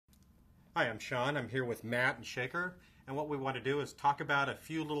Hi, I'm Sean. I'm here with Matt and Shaker, and what we want to do is talk about a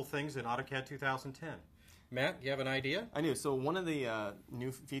few little things in AutoCAD 2010. Matt, you have an idea? I do. So one of the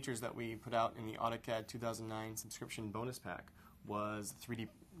new features that we put out in the AutoCAD 2009 subscription bonus pack was 3D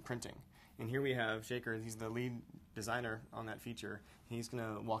printing. And here we have Shaker. He's the lead designer on that feature. He's going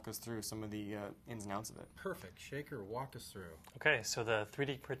to walk us through some of the ins and outs of it. Perfect. Shaker, walk us through. Okay, so the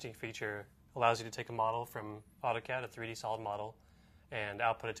 3D printing feature allows you to take a model from AutoCAD, a 3D solid model, and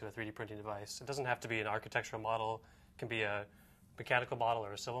output it to a 3D printing device. It doesn't have to be an architectural model. It can be a mechanical model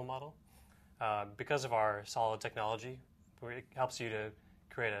or a civil model. Because of our solid technology, it helps you to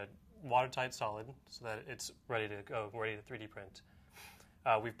create a watertight solid so that it's ready to go, ready to 3D print.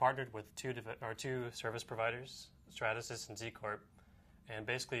 We've partnered with two service providers, Stratasys and Z-Corp, and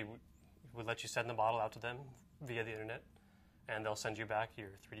basically we let you send the model out to them via the internet, and they'll send you back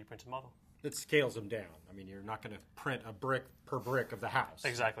your 3D printed model. It scales them down. I mean, you're not going to print a brick per brick of the house.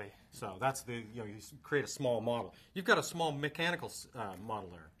 Exactly. So that's you create a small model. You've got a small mechanical model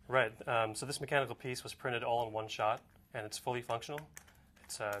there. Right. So this mechanical piece was printed all in one shot, and it's fully functional.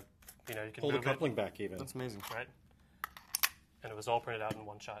 It's you can pull the move coupling it. back even. That's amazing. Right. And it was all printed out in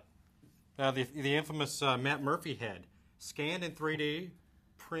one shot. Now the infamous Matt Murphy head, scanned in 3D,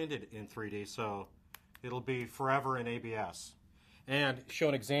 printed in 3D, so it'll be forever in ABS. And show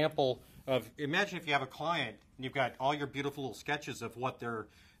an example of, imagine if you have a client and you've got all your beautiful little sketches of what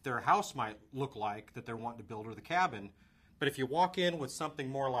their house might look like that they're wanting to build, or the cabin, but if you walk in with something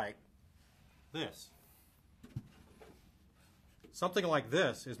more like this, something like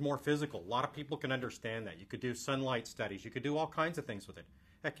this is more physical. A lot of people can understand that. You could do sunlight studies. You could do all kinds of things with it.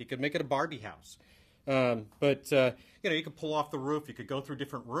 Heck, you could make it a Barbie house. But you could pull off the roof. You could go through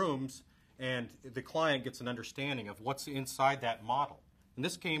different rooms, and the client gets an understanding of what's inside that model. And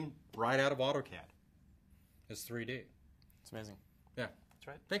this came right out of AutoCAD. It's 3D. It's amazing. Yeah. That's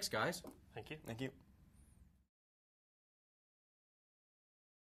right. Thanks, guys. Thank you. Thank you.